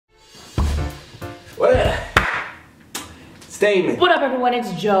What up? It's Damon. What up everyone,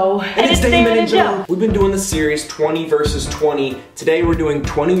 it's Joe. And it's Damon and Jo. We've been doing the series 20 versus 20. Today we're doing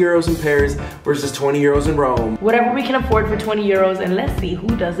 20 euros in Paris versus 20 euros in Rome. Whatever we can afford for 20 euros and let's see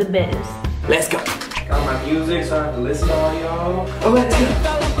who does it best. Let's go. Got my music so I have to listen to all y'all. Oh, let's go.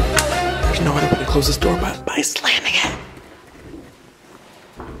 There's no other way to close this door by slamming it.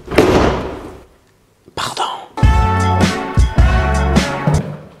 Pardon.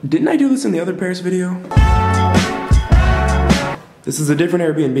 Didn't I do this in the other Paris video? This is a different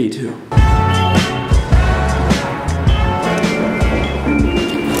Airbnb too.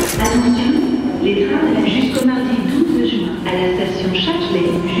 Attention, les trains allaient jusqu'au mardi 12 juin à la station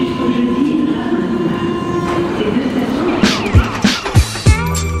Châtelet jusqu'au jeudi 9 mars. Ces deux stations.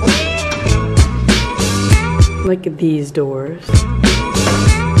 Look at these doors.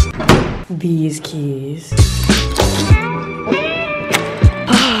 These keys.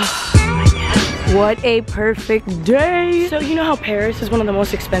 What a perfect day! So you know how Paris is one of the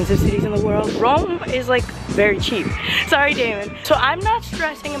most expensive cities in the world? Rome is like very cheap. Sorry, Damon. So I'm not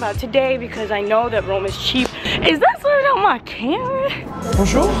stressing about today because I know that Rome is cheap. Is that something on my camera?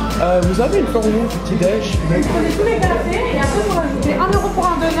 Bonjour, vous avez une formule petit-déj? Vous prenez tous les cafés et après vous rajoutez 1 € pour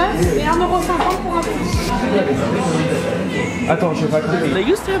un donut et 1,50 € pour un petit. Attends, j'ai pas compris. They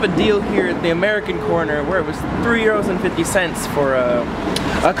used to have a deal here at the American corner where it was 3 euros and 50 cents for a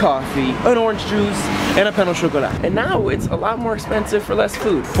coffee, an orange juice, and a pain au chocolat. And now it's a lot more expensive for less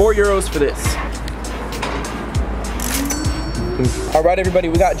food. 4 euros for this. All right, everybody,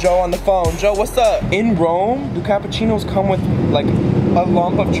 we got Joe on the phone. Joe, what's up? In Rome, do cappuccinos come with like a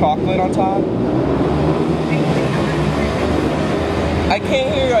lump of chocolate on top? I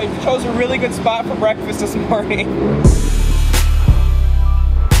can't hear you. I chose a really good spot for breakfast this morning.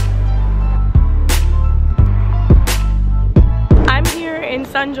 In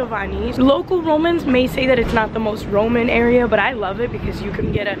San Giovanni. Local Romans may say that it's not the most Roman area, but I love it because you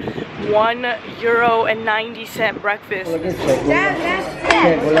can get a €1.90 breakfast.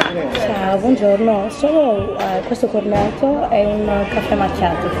 Ciao, buongiorno. Solo questo cornetto e un caffè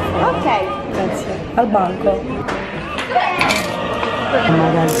macchiato. Ok. Grazie. Al banco. Oh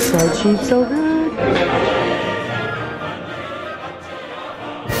my god, it's so cheap, so good.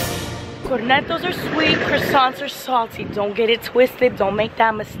 Cornettos are sweet, croissants are salty. Don't get it twisted, don't make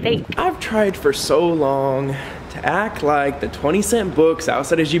that mistake. I've tried for so long to act like the 20-cent books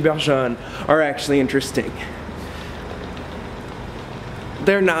outside of Chez Gaston are actually interesting.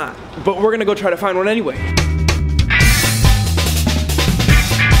 They're not, but we're gonna go try to find one anyway.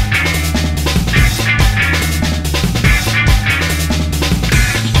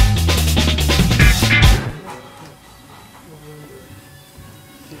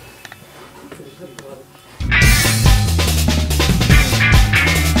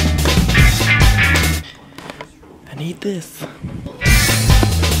 I need this.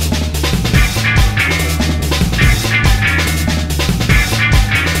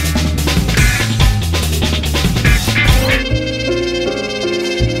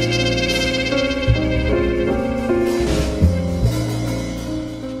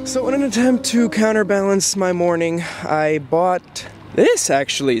 So in an attempt to counterbalance my morning, I bought this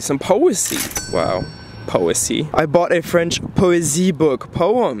actually, some poesy. Wow. Poesy. I bought a French poesy book,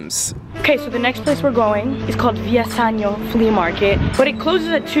 poems. Okay, so the next place we're going is called Via Sannio Flea Market, but it closes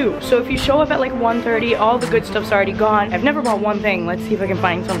at 2. So if you show up at like 1:30, all the good stuff's already gone. I've never bought one thing. Let's see if I can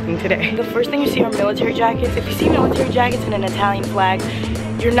find something today. The first thing you see are military jackets. If you see military jackets and an Italian flag,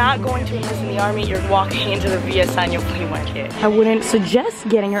 you're not going to enlist in the army, you're walking into the Via Sannio Flea Market. I wouldn't suggest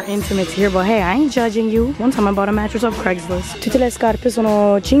getting your intimates here, but hey, I ain't judging you. One time I bought a mattress off Craigslist. Tutte le scarpe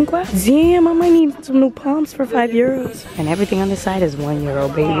sono 5. Damn, I might need some new pumps for 5 euros. And everything on this side is €1,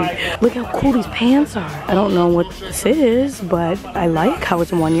 baby. Look how cool these pants are. I don't know what this is, but I like how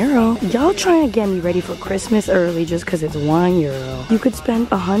it's €1. Y'all trying to get me ready for Christmas early just because it's €1. You could spend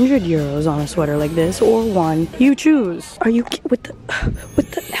 100 euros on a sweater like this, or one. You choose. Are you with the hell?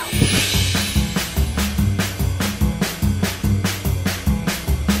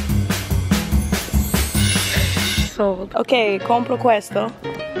 Sold. Okay, compro questo.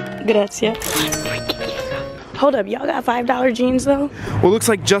 Grazie. Hold up, y'all got $5 jeans though? Well, looks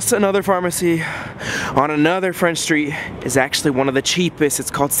like just another pharmacy on another French street is actually one of the cheapest.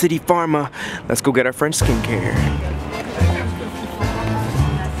 It's called CityPharma. Let's go get our French skincare.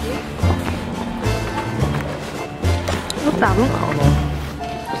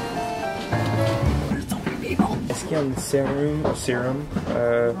 Est-ce qu'il y a un sérum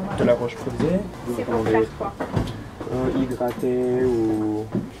de la Roche-Posay? Vous recommandez hydraté ou...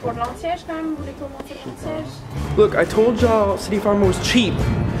 Pour l'anti-âge quand même, vous voulez pour l'anti-âge? Look, I told y'all CityPharma was cheap.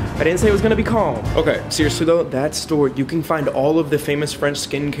 I didn't say it was gonna be calm. Okay, seriously though, that store, you can find all of the famous French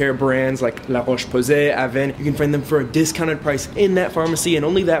skincare brands like La Roche-Posay, Avène. You can find them for a discounted price in that pharmacy and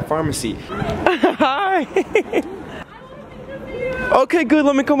only that pharmacy. Hi. Okay, good,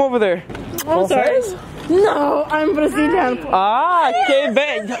 let me come over there. I'm sorry. No, I'm Brazilian. Ah, que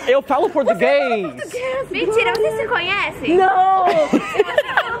bem! Eu falo português. Mentira, você se conhece? Não.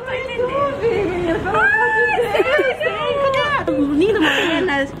 Lindo,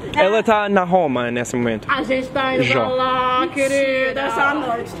 meninas. Ela tá na Roma nesse momento. A gente tá indo pra lá, querida, essa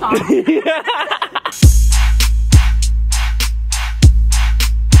noite, tá?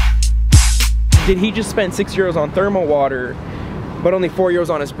 Did he just spend €6 on thermal water, but only €4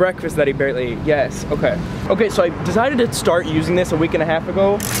 on his breakfast that he barely ate? Yes, okay. Okay, so I decided to start using this a week and a half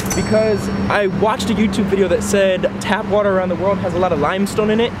ago because I watched a YouTube video that said tap water around the world has a lot of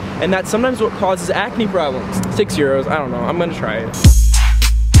limestone in it, and that's sometimes what causes acne problems. €6, I don't know, I'm gonna try it.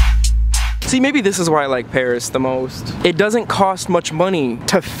 See, maybe this is why I like Paris the most. It doesn't cost much money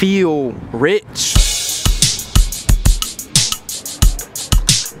to feel rich.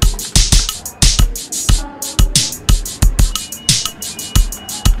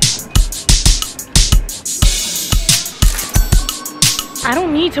 I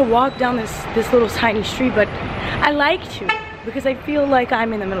don't need to walk down this little tiny street, but I like to because I feel like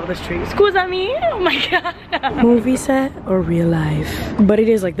I'm in the middle of the street. Scusa me, oh my god. Movie set or real life? But it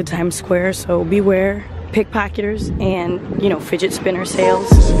is like the Times Square, so beware pickpocketers and, you know, fidget spinner sales.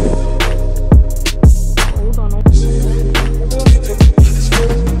 Hold on.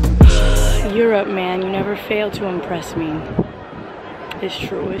 Europe, man, you never fail to impress me. It's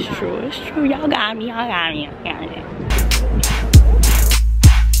true, it's true, it's true. Y'all got me, y'all got me, y'all got me.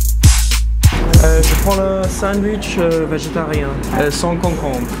 Je prends le sandwich végétarien, sans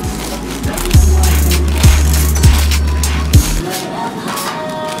concombre.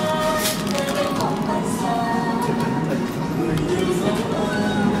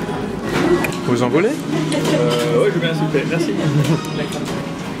 Vous en voulez? Oui, je veux bien s'il vous plaît, merci.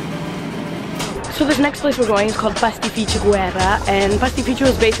 So this next place we're going is called Pastificio Guerra, and Pastificio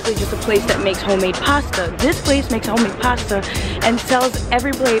is basically just a place that makes homemade pasta. This place makes homemade pasta and sells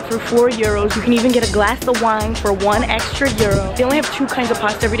every plate for €4. You can even get a glass of wine for €1 extra. They only have 2 kinds of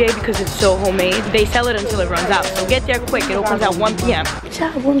pasta every day because it's so homemade. They sell it until it runs out, so get there quick. It opens at 1 p.m.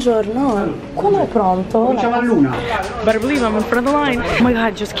 Ciao, buongiorno. Quando è pronto? Better believe I'm in front of the line. Oh my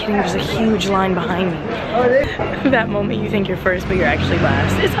god, just kidding, there's a huge line behind me. That moment you think you're first, but you're actually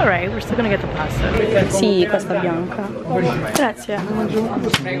last. It's alright, we're still gonna get the pasta. Sì, questa bianca. Grazie.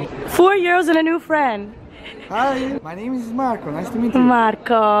 €4 and a new friend. Hi, my name is Marco. Nice to meet you.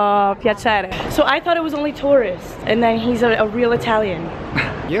 Marco, piacere. So I thought it was only tourists, and then he's a real Italian.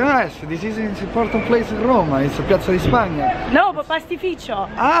 Yes, this is an important place in Roma. It's Piazza di Spagna. No, but Pastificio.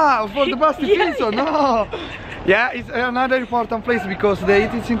 Ah, for the pastificio, Yeah. No. Yeah, it's another important place because the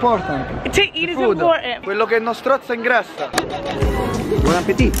eat is important. To eat is Food. important. Quello che non strozza ingrassa. Buon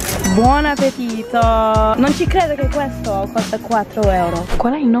appetito. Buon appetito. Non ci credo che questo costa €4.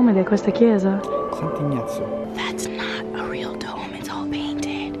 Qual è il nome di questa chiesa? Sant'Ignazio. That's not a real dome, it's all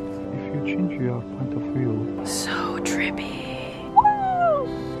painted. If you change your point of view. So trippy. Woo!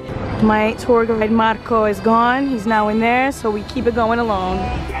 My tour guide Marco is gone. He's now in there, so we keep it going alone.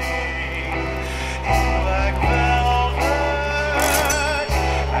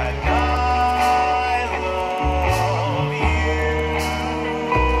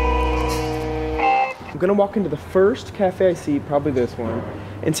 I'm gonna walk into the first cafe I see, probably this one,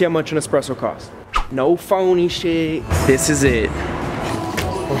 and see how much an espresso costs. No phony shit. This is it.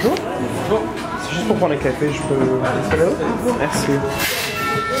 Bonjour. Bon, c'est juste pour prendre un café, je peux... Merci.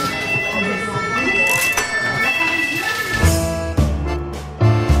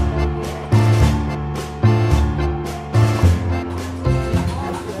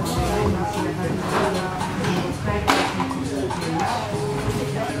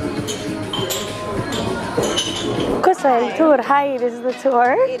 Tour. Hi, this is the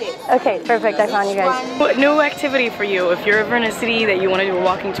tour. It is. Okay, perfect. I found you guys. New activity for you. If you're ever in a city that you want to do a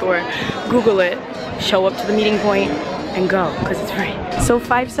walking tour, Google it, show up to the meeting point, and go, because it's free. So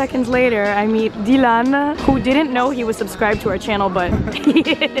 5 seconds later, I meet Dylan, who didn't know he was subscribed to our channel, but he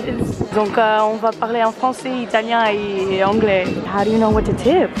is. Donc, on va parler en français, italien et anglais. How do you know what to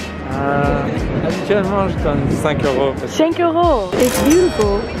tip? Habituellement, je donne 5 €. 5 €. It's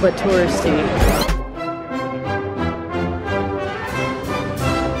beautiful, but touristy.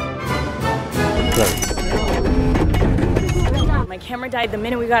 My camera died the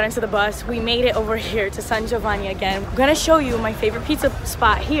minute we got into the bus. We made it over here to San Giovanni again. I'm gonna show you my favorite pizza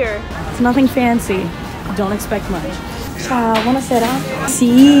spot here. It's nothing fancy. Don't expect much. Ciao, buonasera.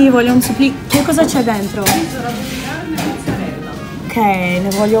 Sì, voglio un supplì. Che cosa c'è dentro? Ok, ne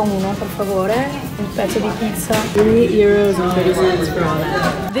voglio uno, per favore. Un pezzo di pizza. 3 €30 for all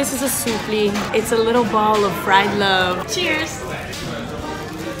that. This is a supplì. It's a little ball of fried love. Cheers!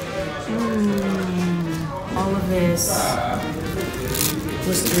 All of this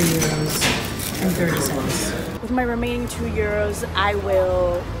was 3 € and 30 cents. With my remaining 2 euros, I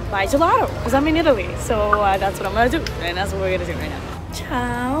will buy gelato, because I'm in Italy. So that's what I'm gonna do, and that's what we're gonna do right now.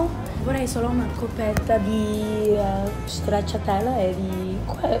 Ciao. Vorrei solo una coppetta di stracciatella e di...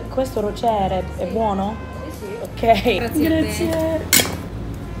 Questo rociere è buono? Sì. Ok. Grazie.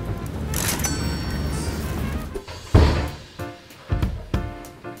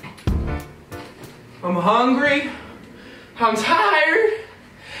 I'm hungry, I'm tired,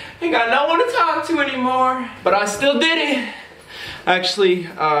 ain't got no one to talk to anymore, but I still did it. Actually,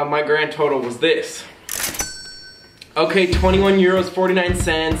 my grand total was this. Okay, 21 euros, 49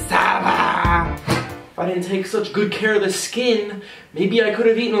 cents. If I didn't take such good care of the skin, maybe I could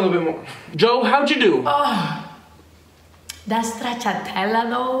have eaten a little bit more. Joe, how'd you do? Oh, that stracciatella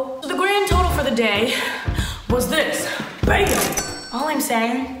though. So the grand total for the day was this. Bam! All I'm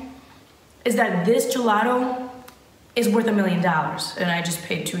saying is that this gelato is worth $1 million, and I just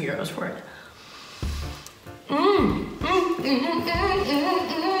paid 2 euros for it.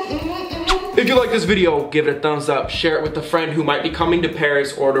 If you like this video, give it a thumbs up, share it with a friend who might be coming to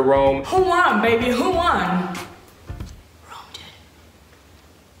Paris or to Rome. Who won, baby? Who won? Rome did.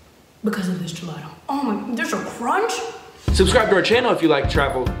 Because of this gelato. Oh my, there's a crunch. Subscribe to our channel if you like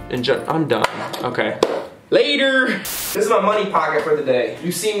travel and I'm done. Okay. Later. This is my money pocket for the day.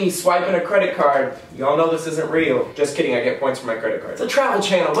 You see me swiping a credit card. Y'all know this isn't real. Just kidding, I get points for my credit card. It's a travel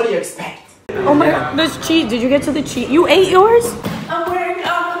channel, what do you expect? Oh my god, there's cheese. Did you get to the cheese? You ate yours?